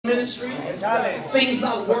ministry, things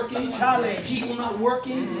not working, people not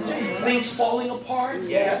working, things falling apart.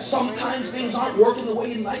 Sometimes things aren't working the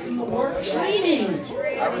way you'd like them to work. Training.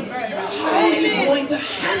 How are you going to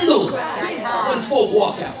handle when folk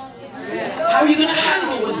walk out? How are you going to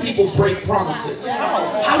handle when people break promises?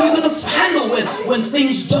 How are you going to handle when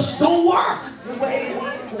things just don't work?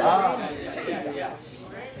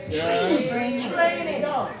 Training.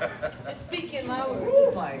 Speaking loud.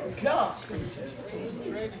 Oh my God.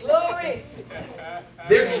 Glory.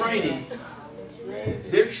 Their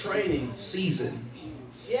training season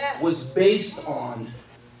was based on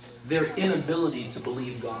their inability to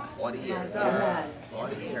believe God.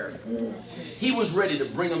 He was ready to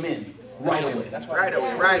bring them in right away. That's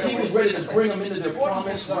right. He was ready to bring them into their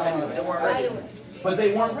promise right away. But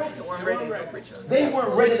they weren't ready. They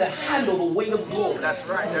weren't ready to handle the weight of glory. That's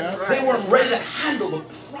right. They weren't ready to handle the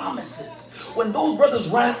promises. When those brothers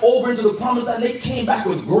ran over into the promised land, they came back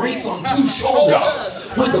with grapes on two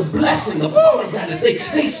shoulders, with the blessing, the pomegranates.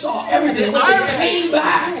 They saw everything. And when they came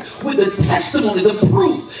back with the testimony, the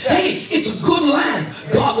proof, hey, it's a good land.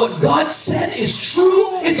 God, what God said is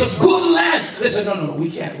true. It's a good land. They said, no,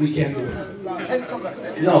 we can't do it.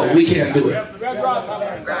 No, we can't do it.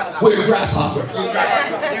 We're grasshoppers.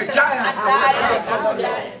 They're giants.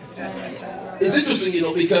 It's interesting,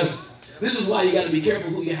 because this is why you got to be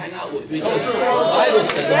careful who you hang out with. Because the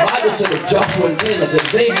Bible said of Joshua and Caleb that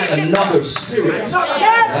they had another spirit.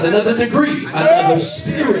 Not another degree, another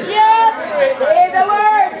spirit.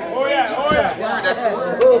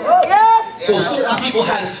 So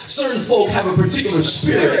certain folk have a particular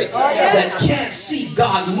spirit that can't see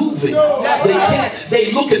God moving.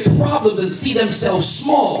 They look at problems and see themselves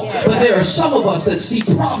small. But there are some of us that see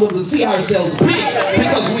problems and see ourselves big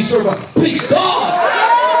because we serve a big God.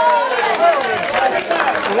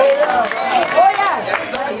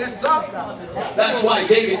 That's why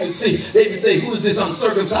David could say, who is this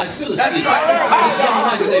uncircumcised Philistine? This young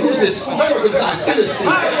man could say, who's this uncircumcised Philistine?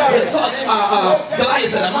 Goliath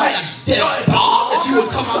said, am I a dead dog that you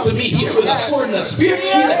would come out to me here with a sword and a spear?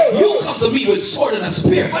 He said, you come to me with sword and a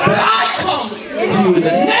spear, but I come to you in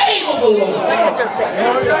the name of the Lord.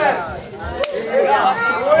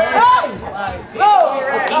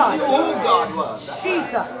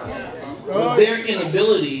 But their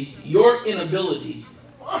inability, your inability,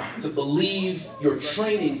 to believe your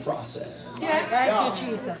training process. Thank you,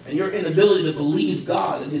 Jesus. And your inability to believe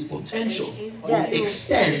God and His potential will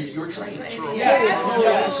extend your training.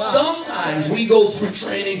 Sometimes we go through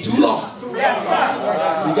training too long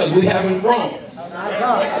because we haven't grown.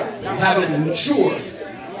 We haven't matured.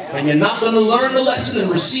 And you're not going to learn the lesson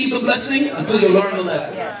and receive the blessing until you learn the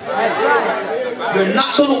lesson. You're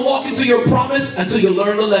not going to walk into your promise until you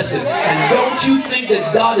learn the lesson. And don't you think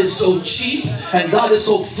that God is so cheap and God is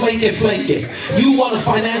so flanky. You want a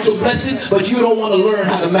financial blessing, but you don't want to learn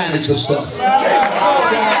how to manage the stuff.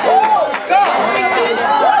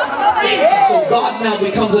 So God now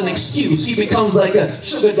becomes an excuse. He becomes like a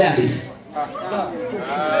sugar daddy.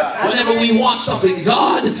 Whenever we want something,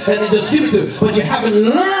 God, and He just give it to you. But you haven't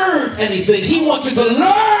learned anything. He wants you to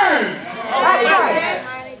learn.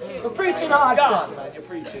 You're preaching hard, son. You're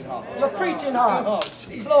preaching hard.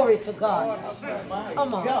 Glory to God.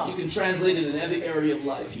 Come on. You can translate it in every area of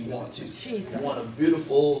life you want to. You want a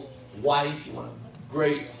beautiful wife. You want a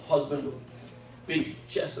great husband with big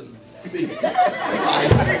chest and big bicep,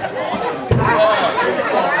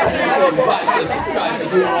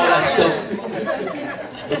 doing all that stuff.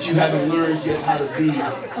 But you haven't learned yet how to be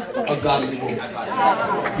a godly woman.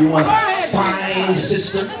 You want a fine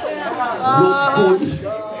sister, look good,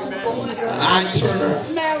 an eye turner,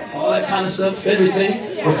 all that kind of stuff,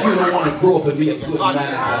 everything. But you don't want to grow up and be a good man at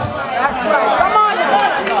God. That's right. Come on.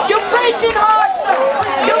 You're preaching hard.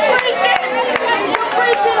 You're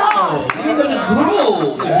preaching hard. Oh, you're going to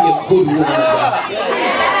grow to be a good woman of God.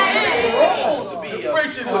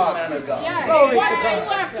 Preaching hard, man of God. Glory to God. What do you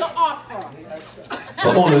have to offer?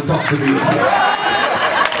 Come on and talk to me.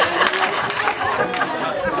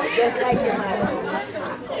 Just like your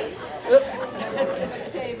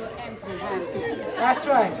That's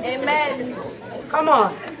right. Amen. Come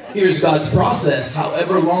on. Here's God's process.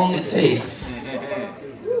 However long it takes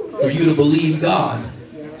for you to believe God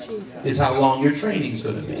is how long your training is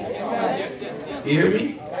going to be. You hear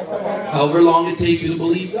me? However long it takes you to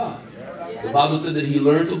believe God. The Bible said that He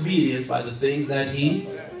learned obedience by the things that He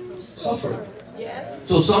suffered.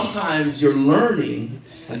 So sometimes your learning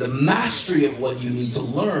and the mastery of what you need to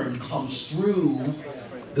learn comes through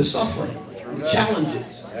the suffering, the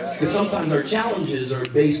challenges. Because sometimes our challenges are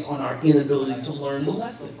based on our inability to learn the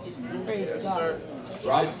lessons.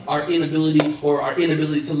 right? Our inability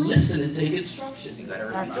to listen and take instruction.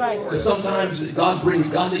 That's right. Because sometimes God brings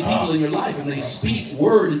godly people in your life and they speak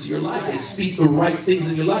word into your life. They speak the right things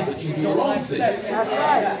in your life, but you do the wrong things. That's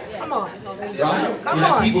right. Come on. Right? You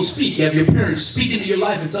have people speak. You have your parents speak into your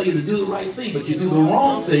life and tell you to do the right thing, but you do the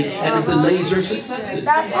wrong thing and it delays your successes.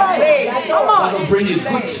 That's right. Come on. God will bring you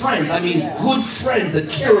good friends. I mean, good friends that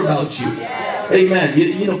care about you. Amen.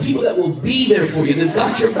 You know, people that will be there for you. They've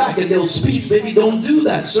got your back and they'll speak. Baby, don't do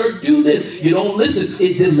that. Sir, do this. You don't listen.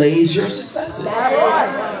 It delays your successes. That's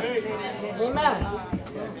right. Amen.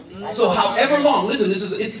 So however long, listen, this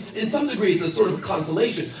is, in some degree, it's a sort of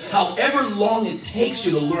consolation. However long it takes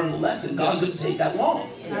you to learn the lesson, God's going to take that long.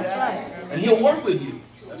 That's right. And He'll work with you.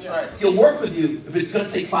 That's right. He'll work with you. If it's going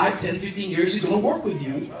to take 5, 10, 15 years, He's going to work with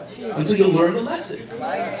you until you learn the lesson.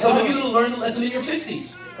 Some of you are going to learn the lesson in your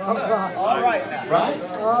 50s. Oh, God. All right now. Right?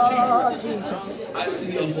 Oh, Jesus. I see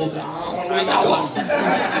the young folks, I don't want to wait that long.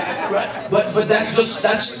 Right? But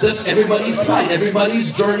that's everybody's plight.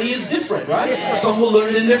 Everybody's journey is different, right? Some will learn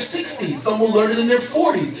it in their 60s. Some will learn it in their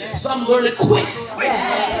 40s. Some learn it quick.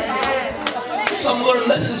 Some learn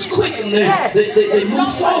lessons quick and they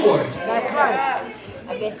move forward. That's right.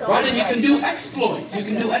 Right? And you can do exploits. You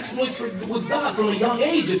can do exploits with God from a young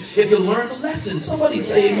age if you learn the lesson. Somebody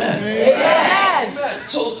say amen. Amen.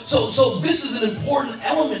 So this is an important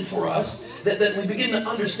element for us that we begin to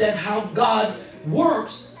understand how God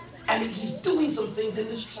works, and He's doing some things in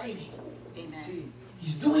this training. Amen.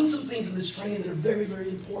 He's doing some things in this training that are very, very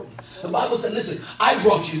important. The Bible said, listen, I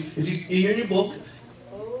brought you, if you're in your book,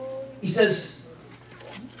 He says,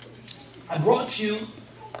 I brought you,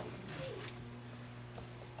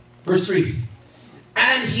 verse 3,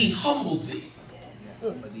 and He humbled thee.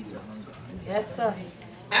 Yes, sir.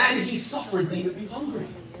 And He suffered thee to be hungry.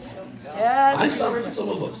 Yes. I'm sorry for some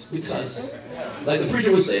of us because, like the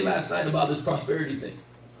preacher was saying last night about this prosperity thing,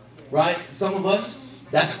 right? Some of us,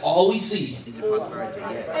 that's all we see. Oh,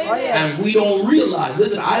 yes. And we don't realize,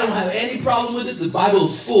 listen, I don't have any problem with it. The Bible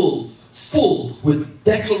is full with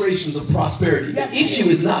declarations of prosperity. The issue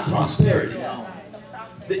is not prosperity.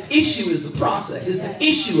 The issue is the process. It's the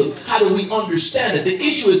issue of how do we understand it. The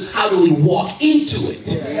issue is how do we walk into it.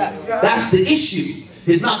 That's the issue.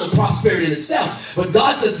 It's not the prosperity in itself. But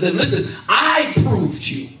God says to them, listen, I proved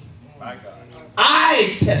you.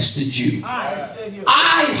 I tested you.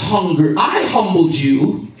 I humbled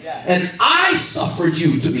you. And I suffered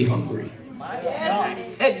you to be hungry.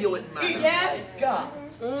 Yes, God.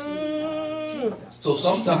 So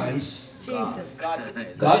sometimes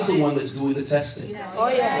God's the one that's doing the testing. Oh,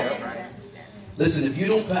 yes. Listen, if you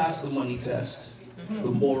don't pass the money test, the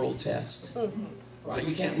moral test, right,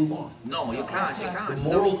 you can't move on. No, you can't. The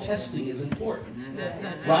moral testing is important.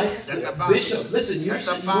 Right? Bishop, listen,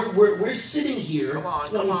 we're sitting here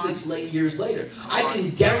 26 years later. I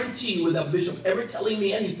can guarantee you without Bishop ever telling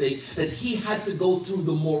me anything that he had to go through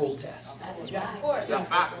the moral test. That's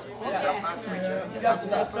right.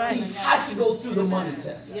 He had to go through the money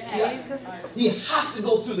test. He has to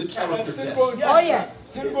go through the character test. Oh, yes.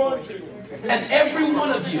 And every one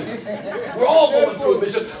of you, we're all going through it,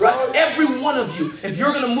 Bishop, right? Every one of you, if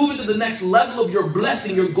you're going to move into the next level of your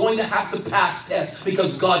blessing, you're going to have to pass tests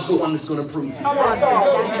because God's the one that's going to prove you.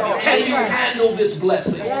 Can you handle this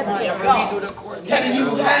blessing? Can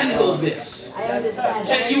you handle this?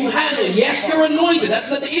 Can you handle it? Yes, you're anointed. That's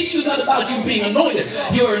not the issue. Not about you being anointed.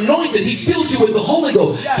 You're anointed. He filled you with the Holy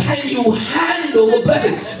Ghost. Can you handle the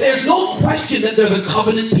blessing? There's no question that they're the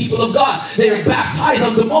covenant people of God. They are baptized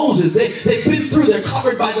unto Moses. They've been through. They're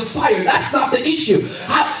covered by the fire. That's not the issue.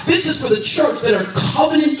 This is for the church that are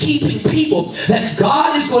covenant-keeping people, that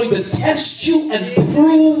God is going to test you and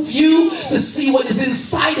prove you to see what is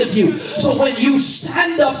inside of you. So when you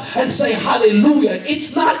stand up and say hallelujah,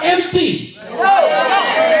 it's not empty.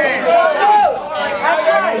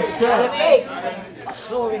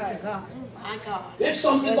 Glory to God. There's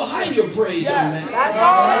something behind your praise, young man.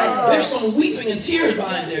 There's some weeping and tears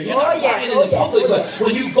behind there. You're not crying in the public, but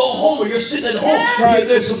when you go home or you're sitting at home,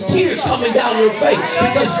 there's some tears coming down your face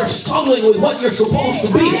because you're struggling with what you're supposed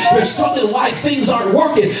to be. You're struggling why things aren't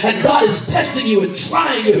working, and God is testing you and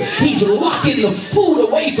trying you. He's locking the food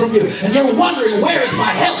away from you, and you're wondering, where is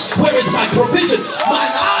my help? Where is my provision?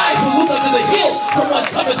 Mine eyes will look unto the hill from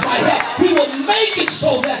whence cometh my help. He will make it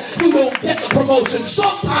so that you don't get the promotion.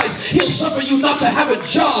 Sometimes He'll suffer you not to have a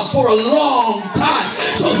job for a long time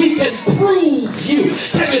so He can prove you.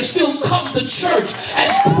 Can you still come to church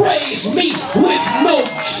and praise me with no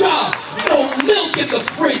job, no milk in the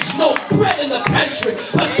fridge, no bread in the pantry,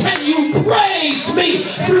 but can you praise me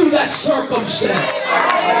through that circumstance?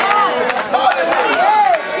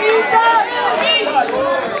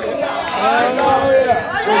 Hallelujah.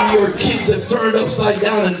 have turned upside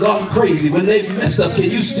down and gone crazy, when they've messed up, can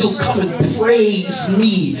you still come and praise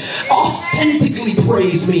me? Authentically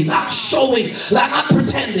praise me. Not showing, not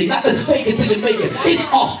pretending, not to fake it till you make it.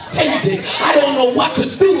 It's authentic. I don't know what to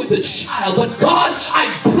do with the child, but God, I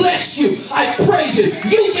bless you. I praise you.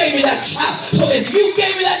 You gave me that child. So if you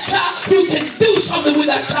gave me that child, you can do something with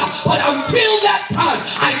that child. But until that time,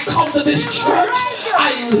 I come to this church.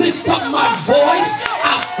 I lift up my voice.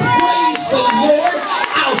 I praise the Lord.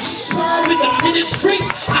 I'll serve in the ministry.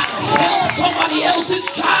 I'll help somebody else's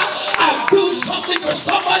child. I'll do something for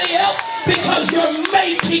somebody else because you're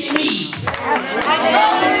making me.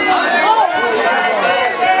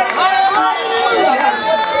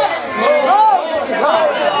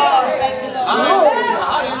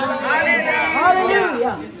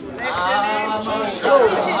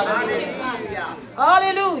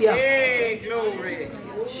 Hallelujah. Hey, glory.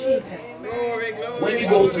 Jesus. Glory, glory. When you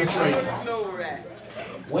go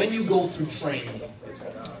through training,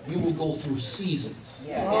 you will go through seasons.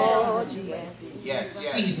 Oh, Jesus.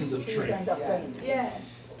 Seasons of training. Yes.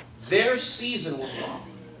 Their season will come.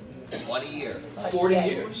 1 year. 40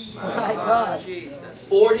 years. My God.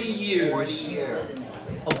 40 years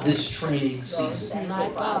of this training season. My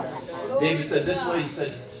God. David said this way, he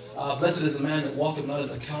said, blessed is the man that walketh not in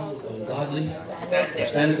the counsel of the ungodly, or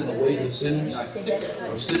standeth in the ways of sinners,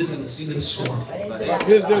 or sitteth in the seat of the scornful.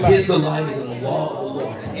 His delight is in the law of the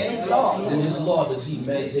Lord. In his law does he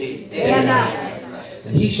meditate day and night.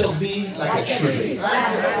 And he shall be like a tree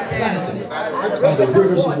planted by the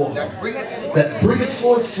rivers of water, that bringeth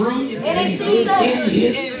forth fruit in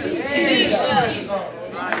his season.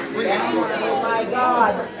 My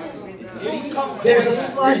God. There's a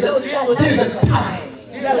time.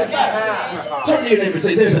 Turn to your neighbor and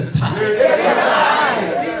say, there's a time.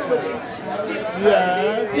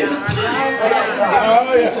 There's a time.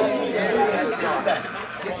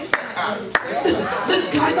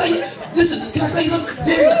 Listen, can I tell you? Listen, can I tell you something?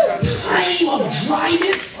 There's a time of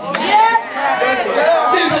dryness.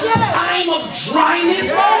 There's a time of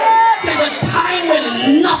dryness. There's a time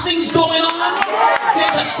when nothing's going on.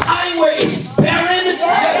 There's a time where it's barren.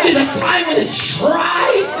 There's a time when it's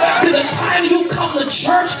dry. There's a time you come to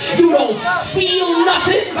church, you don't feel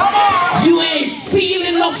nothing. You ain't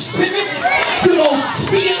feeling no spirit. You don't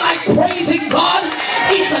feel like praising God.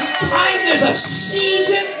 It's a time, there's a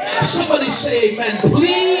season. Somebody say amen,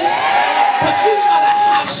 please. But you gotta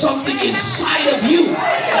have something inside of you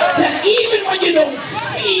that even when you don't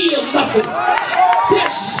feel nothing,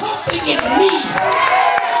 there's something in me.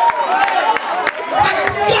 I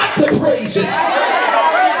got to praise it.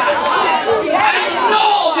 I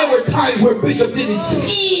know there were times where Bishop didn't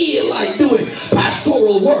feel like doing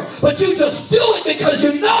pastoral work, but you just do it because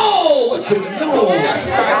you know what you know.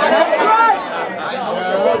 That's right.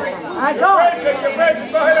 My God. Go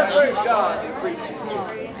ahead and praise God.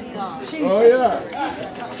 Oh, yeah.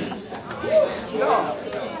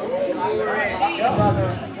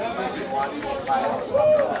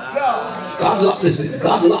 God locked this in.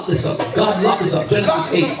 God locked this up. God locked this up.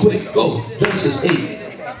 Genesis 8. Quick, go. Genesis 8.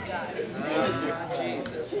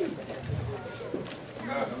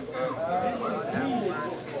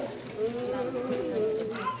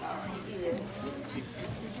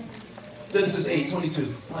 Genesis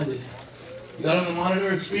 8:22. Find it. You got it on the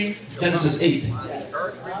monitor screen? Genesis 8.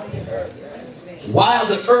 While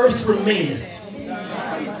the earth remaineth,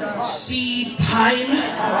 seed time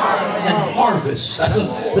and harvest. That's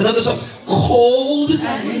another song. Cold,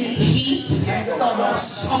 heat,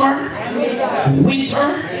 summer,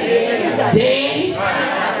 winter, day,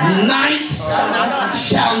 night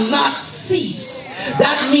shall not cease.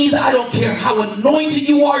 That means I don't care how anointed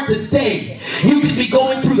you are today. You could be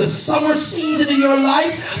going through the summer season in your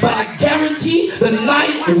life, but I guarantee the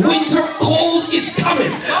night, winter, cold is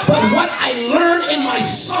coming. But what I learned in my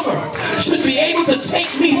summer should be able to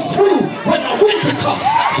take me through when the winter comes.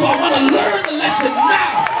 So I want to learn the lesson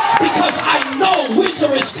now, because I know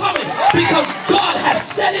winter is coming, because God has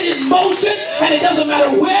set it in motion, and it doesn't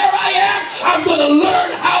matter where I am, I'm going to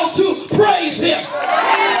learn how to praise Him.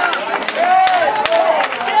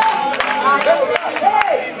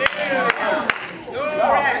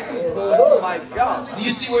 Oh my God. Do you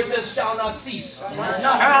see where it says shall not cease? Shall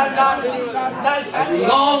not cease. As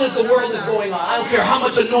long as the world is going on, I don't care how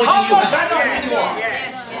much anointing you have.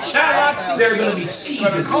 There are going to be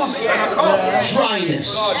seasons, dryness,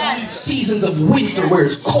 seasons of winter where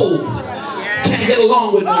it's cold. Can't get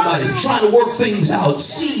along with nobody, trying to work things out,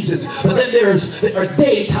 seasons. But then there's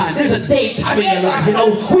daytime. There's a daytime in your life. You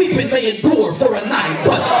know, weeping may endure for a night,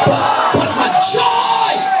 but my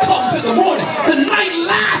joy comes in the morning. The night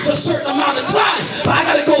lasts a certain amount of time, but I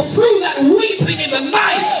got to go through that weeping in the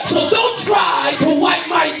night. So don't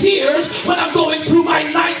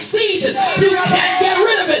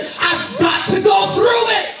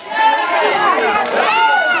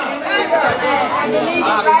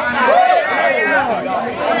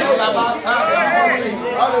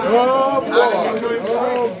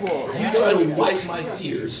try to wipe my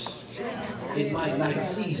tears in my night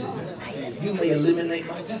season, you may eliminate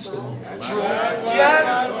my testimony.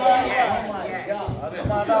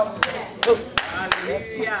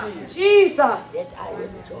 Jesus.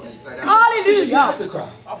 Hallelujah. You have to cry.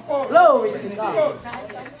 Glory to God.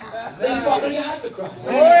 Lady Father, you have to cry.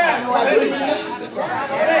 You have to cry.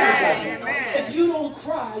 If you don't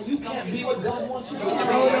cry, you can't be what God wants you to be.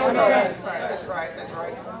 That's right.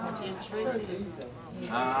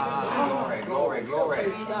 Glory.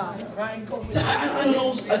 I don't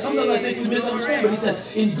know, sometimes I think we misunderstand, but he said,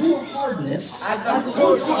 endure hardness. I'm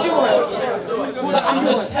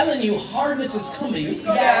just telling you, hardness is coming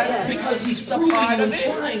because he's proving you and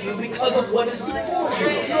trying you because of what is before you.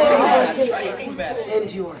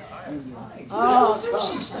 Endure. Go through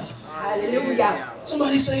some stuff. Hallelujah.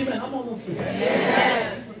 Somebody say amen. I'm almost through.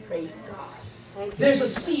 Praise God. There's a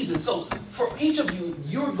season. So for each of you,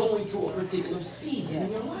 you're going through a particular season in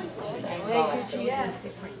your life. Thank you,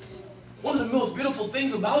 Jesus. One of the most beautiful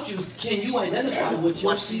things about you is, can you identify what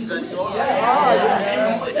your season is?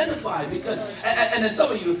 Can you identify? Because and then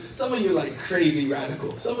some of you are like crazy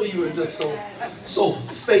radical. Some of you are just so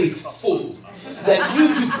faithful that you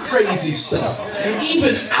do crazy stuff.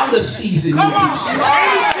 Even out of season, you do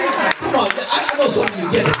stuff. Come on, I know some of you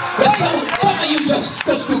get it. But some of you just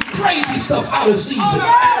do crazy stuff out of season.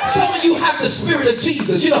 Some of you have the spirit of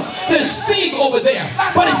Jesus. You know, there's fig over there,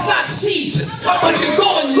 but it's not season. But you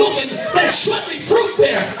go and look and there should be fruit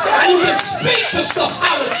there. And you can speak the stuff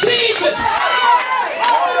out of season.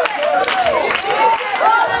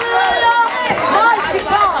 Mighty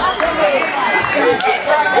God.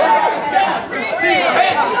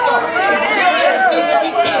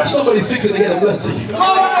 Somebody's fixing to get a blessing.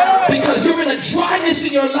 Because you're in a dryness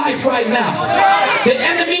in your life right now. The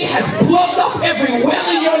enemy has plugged up every well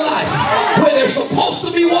in your life. Where there's supposed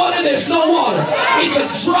to be water, there's no water. It's a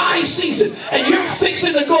dry season. And you're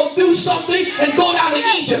fixing to go do something and go down to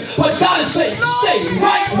Egypt. But God is saying, stay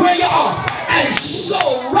right where you are. And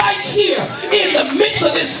sow right here in the midst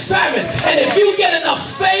of this famine. And if you get enough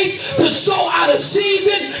faith to sow out of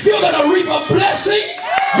season, you're going to reap a blessing.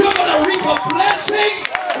 You're going to reap a blessing.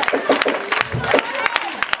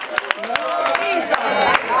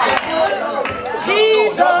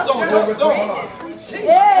 Jesus.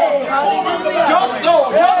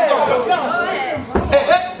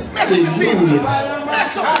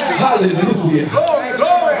 Hallelujah.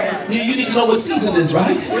 You need to know what season it is,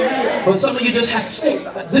 right? But some of you just have faith.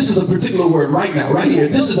 This is a particular word right now, right here.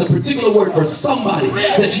 This is a particular word for somebody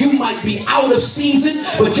that you might be out of season,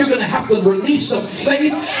 but you're going to have to release some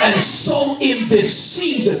faith and sow in this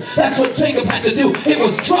season. That's what Jacob had to do. It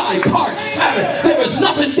was dry, parched, famine. There was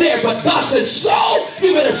nothing there, but God said, sow.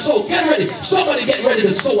 You better sow. Get ready. Somebody get ready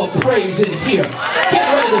to sow a praise in here. Get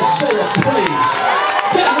ready to sow a praise.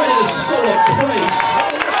 Get ready to sow a praise.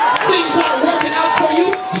 Things aren't working out for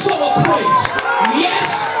you, sow a praise.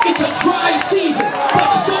 Yes, it's a dry season,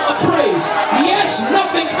 but sow a praise. Yes,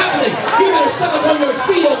 nothing's happening. You better stand up on your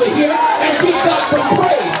feet over here and give God some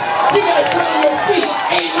praise. You better stand on your feet.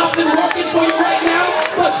 Ain't nothing working for you right now,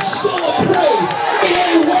 but sow a praise. It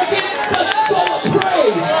ain't working, but sow a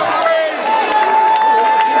praise.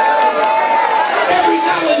 Every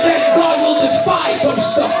now and then, God will defy some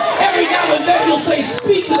stuff. Every now and then, he'll say,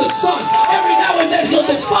 speak to the sun. Every now and then, he'll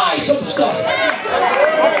defy some stuff.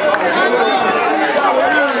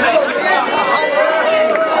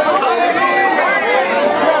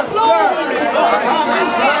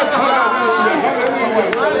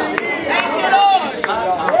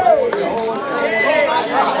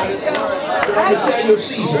 Understand your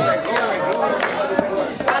season.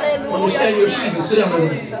 Understand your season. Sit down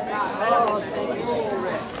with me.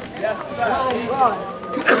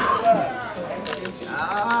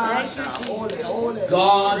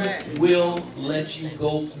 God will let you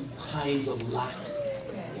go through times of lack.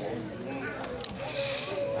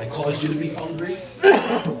 I caused you to be hungry.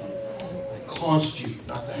 I caused you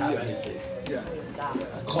not to have anything.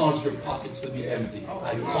 I caused your pockets to be empty.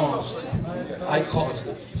 I caused it.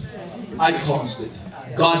 I caused it.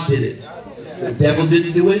 God did it. The devil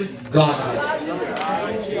didn't do it. God did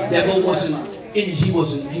it. The devil he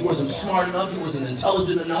wasn't smart enough. He wasn't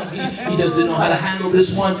intelligent enough. He just didn't know how to handle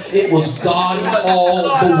this one. It was God all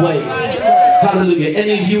the way. Hallelujah.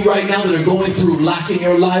 Any of you right now that are going through lack in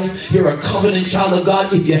your life, you're a covenant child of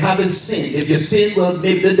God. If you haven't sinned, if you sinned, well,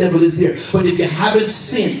 maybe the devil is here. But if you haven't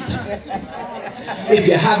sinned, If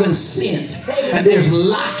you haven't sinned and there's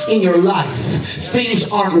lack in your life,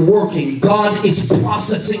 things aren't working, God is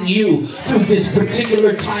processing you through this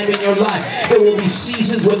particular time in your life. There will be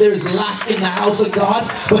seasons where there's lack in the house of God,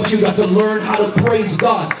 but you got to learn how to praise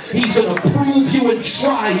God. He's going to prove you and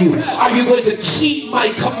try you. Are you going to keep my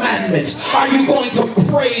commandments? Are you going to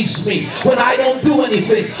praise me when I don't do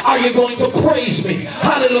anything? Are you going to praise me?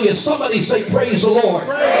 Hallelujah. Somebody say praise the Lord.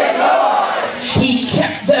 Praise the Lord. He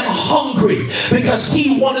kept them hungry because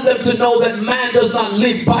he wanted them to know that man does not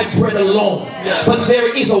live by bread alone, but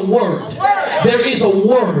there is a word. There is a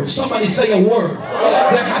word. Somebody say a word.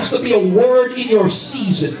 There has to be a word in your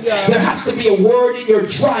season. There has to be a word in your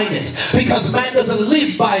dryness, because man doesn't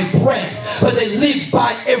live by bread, but they live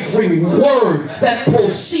by every word that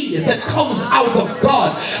proceeds, that comes out of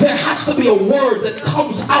God. There has to be a word that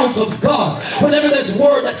comes out of God. Whenever there's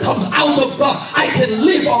word that comes out of God, I can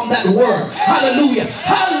live on that word. Hallelujah.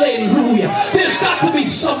 Hallelujah. There's got to be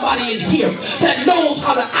somebody in here that knows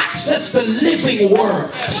how to access the living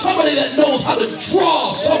word. Somebody that knows how to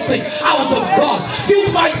draw something out of God.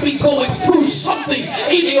 You might be going through something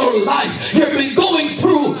in your life. You've been going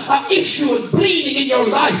through an issue and bleeding in your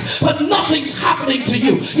life, but nothing's happening to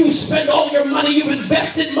you. You spend all your money, you've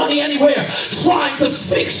invested money anywhere trying to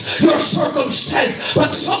fix your circumstance,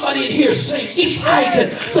 but somebody in here is saying, if I can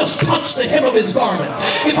just touch the hem of his garment,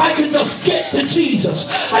 if I can just get to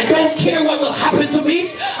Jesus, I don't care what will happen to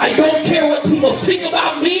me. I don't care what people think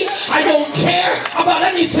about me. I don't care about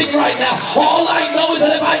anything right now. All I know is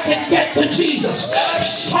that if I can get to Jesus,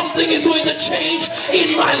 something is going to change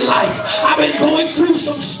in my life. I've been going through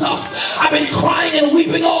some stuff. I've been crying and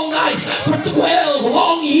weeping all night for 12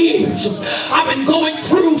 long years. I've been going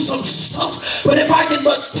through some stuff, but if I can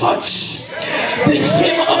but touch the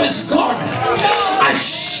hem of his garment, I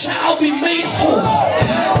shall be made whole.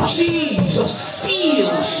 Jesus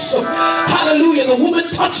feels, hallelujah, the woman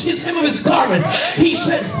touched his hem of his garment. He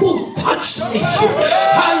said, who touched me?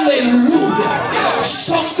 Hallelujah.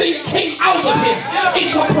 Something came out of him.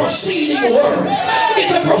 It's a proceeding word.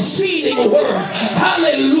 It's a proceeding word.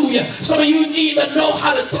 Hallelujah. Some of you need to know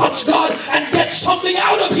how to touch God and get something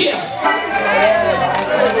out of him.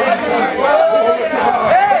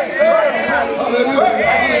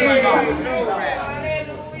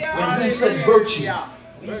 When he said virtue,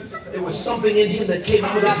 there was something in him that came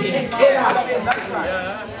out of him.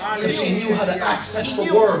 And she knew how to access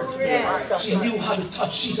the word. She knew how to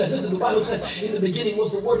touch. She said, listen, the Bible said, in the beginning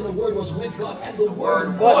was the word, and the word was with God, and the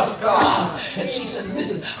word was God. And she said,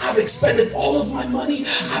 listen, I've expended all of my money.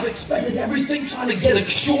 I've expended everything trying to get a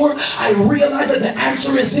cure. I realize that the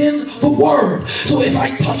answer is in the word. So if I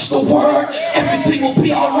touch the word, everything will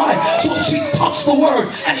be all right. So she touched the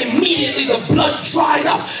word, and immediately the blood dried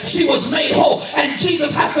up. She was made whole. And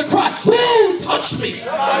Jesus has to cry, who touched me?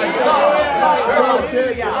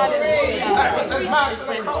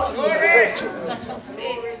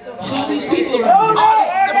 All these people around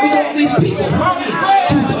here. Look at all these people.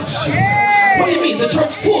 Who touched you? What do you mean? The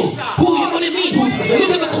church full. What do you mean? Who touched you?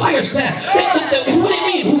 Look at the choir stand. What do you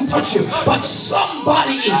mean? Who touched you? But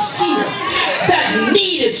somebody is here that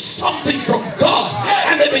needed something from God,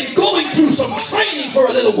 and they've been going through some training for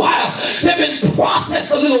a little while. They've been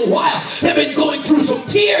processed a little while. They've been going through some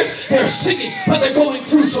tears. They're singing, but they're going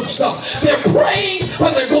through some stuff. They're praying,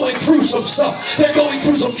 but they're going through some stuff. They're going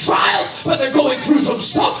through some trials, but they're going through some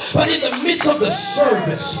stuff. But in the midst of the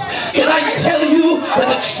service, can I tell you that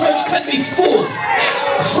the church can be full,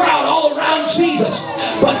 crowd all around Jesus,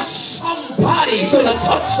 but somebody's going to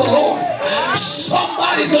touch the Lord.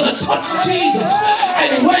 Somebody's going to touch Jesus.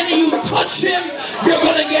 And when you touch him, you're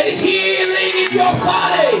going to get healing in your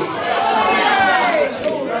body.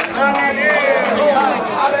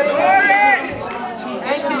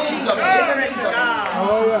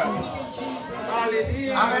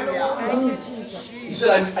 He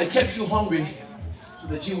said, I kept you hungry so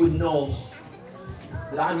that you would know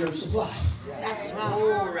that I'm your supply. That's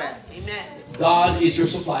right. Amen. God is your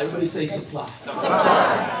supply. Everybody say supply.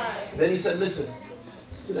 Then he said, listen,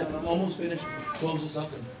 I'm almost finished. Close this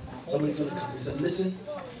up and somebody's going to come. He said, listen,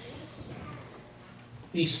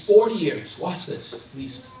 these 40 years, watch this.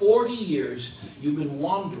 These 40 years you've been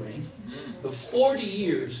wandering. The 40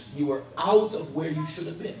 years you were out of where you should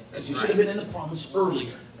have been. Because you should have been in the promise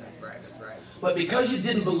earlier. That's right. But because you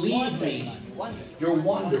didn't believe me, you're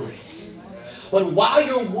wandering. But while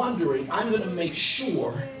you're wandering, I'm going to make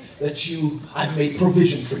sure that I've made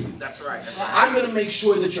provision for you. That's right. I'm going to make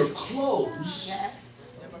sure that your clothes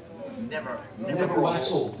never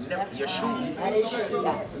wax old. Your shoes.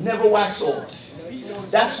 Never wax old.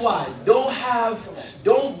 That's why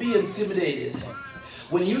don't be intimidated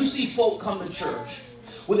when you see folk come to church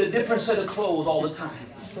with a different set of clothes all the time.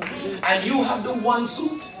 And you have the one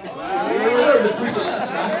suit. I heard the preacher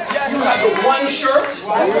last night. You have the one shirt,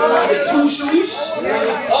 the two shoes.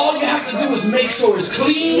 All you have to do is make sure it's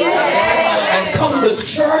clean and come to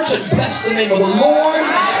church and bless the name of the Lord.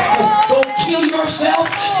 Don't kill yourself.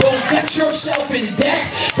 Don't get yourself in debt.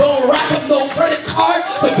 Don't rack up no credit card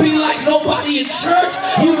to be like nobody in church.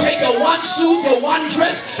 You take your one suit, your one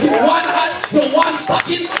dress, your one hat, your one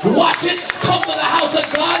stocking, wash it, come to the house of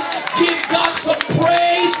God, give God some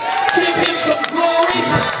praise, give him some glory.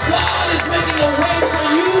 God is making a way for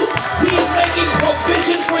you. He's making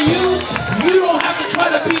provision for you. You don't have to try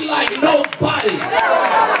to be like nobody.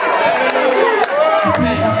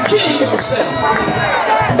 Man, kill yourself.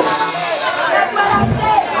 That's what I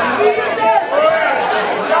said. Jesus said.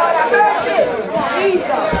 Lord, I heard it.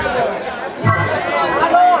 Jesus.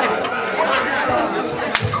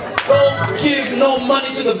 Don't give no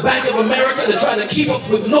money to the Bank of America to try to keep up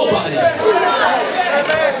with nobody.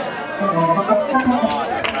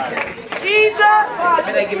 Jesus.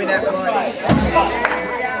 When they give me that money.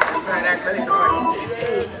 That's right, that credit card.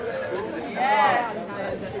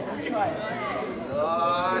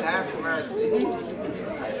 Lord have mercy.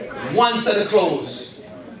 One set of clothes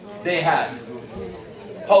they had.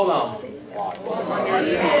 Hold on.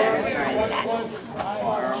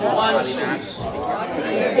 One shoes.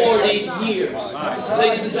 40 years.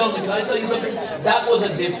 Ladies and gentlemen, can I tell you something? That was a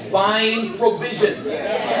divine provision.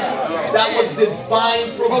 That was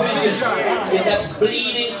divine provision. In that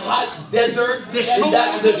bleeding hot desert, in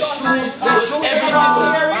that the shoes, everything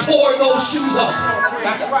tore those shoes up.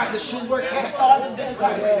 That's right. The shoe work. That's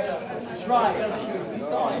right.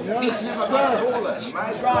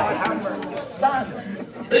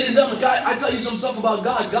 Ladies and gentlemen, God, I tell you some stuff about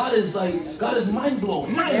God. God is mind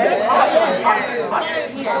blowing. Let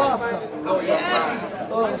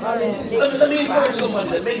me encourage somebody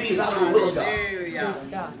that maybe is out of the will of God.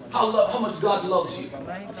 How much God loves you,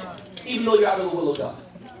 even though you're out of the will of God.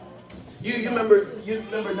 You remember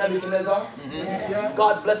Nebuchadnezzar?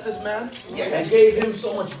 God blessed this man and gave him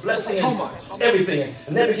so much blessing and everything.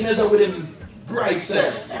 And Nebuchadnezzar with him bright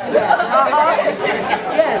self.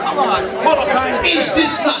 Is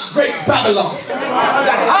this not great Babylon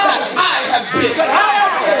that I have built?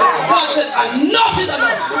 God said, enough is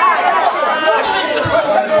enough.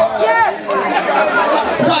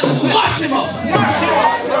 God, wash him up.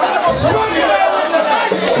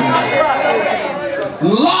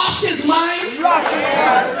 Lost his mind,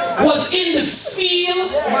 was in the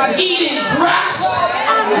field eating grass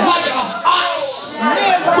like an ox,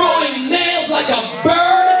 growing nails like a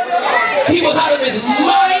bird. He was out of his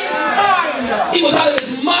mind. He was out of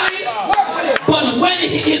his mind. But when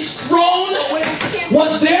his throne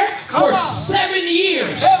was there for 7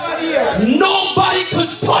 years, nobody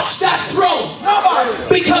could touch that throne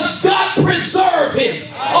because God preserved him.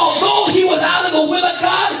 Although he was out of the will of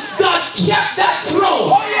God, God kept that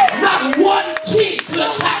throne. Not one king could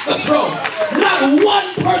attack the throne. Not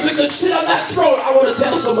one person could sit on that throne. I want to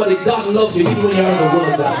tell somebody, God loves you even when you're out of the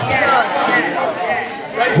will of God.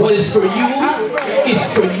 What is for you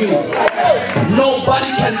is for you. Nobody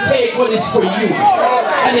can take what is for you.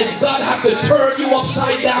 And if God has to turn you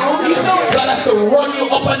upside down, God has to run you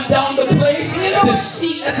up and down the place, the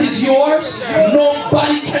seat that is yours,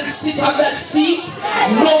 nobody can sit on that seat.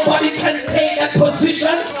 Nobody can take that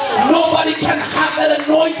position. Nobody can have that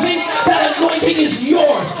anointing. That anointing is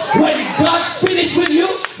yours. When God finishes with you,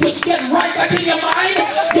 you get right back in your mind.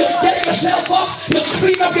 You get yourself up. You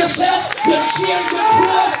clean up yourself. You change your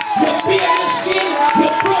clothes. You beard your skin. You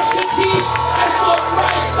brush your teeth. And go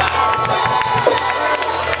right back.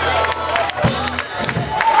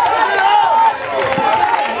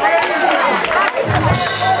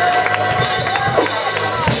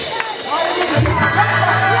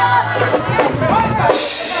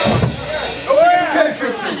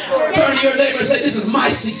 Turn to your neighbor and say, this is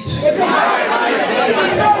my seat.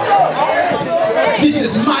 This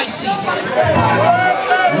is my seat.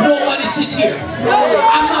 Nobody sit here.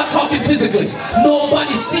 I'm not talking physically.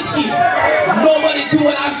 Nobody sit here. Nobody do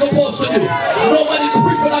what I'm supposed to do. Nobody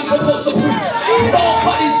preach what I'm supposed to preach.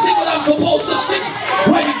 Nobody sing what I'm supposed to sing.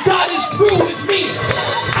 When God is through with me,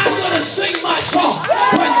 I'm going to sing my song.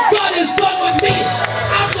 When God is done with me,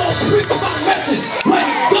 I'm going to preach my message. When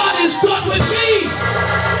God is done with me,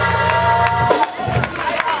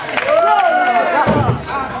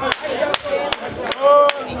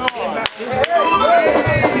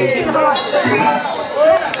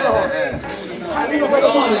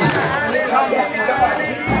 come on.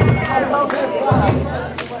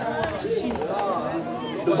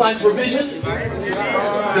 divine provision,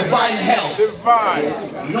 divine health.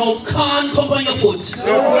 No con come on your foot.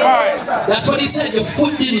 That's what he said. Your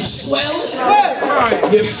foot didn't swell.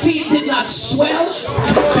 Your feet did not swell.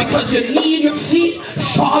 Because you need your feet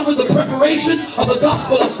shod with the preparation of the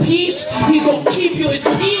gospel of peace. He's going to keep you in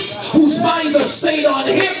peace, whose minds are stayed on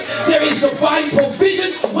him. There is divine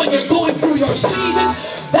provision when you're going through your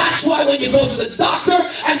season. That's why when you go to the doctor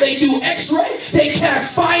and they do x-ray, they can't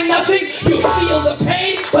find nothing. You feel the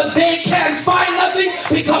pain, but they can't find nothing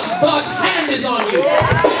because God's hand is on you.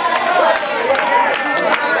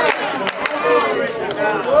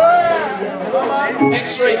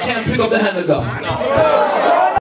 X-ray can't pick up the hand of God.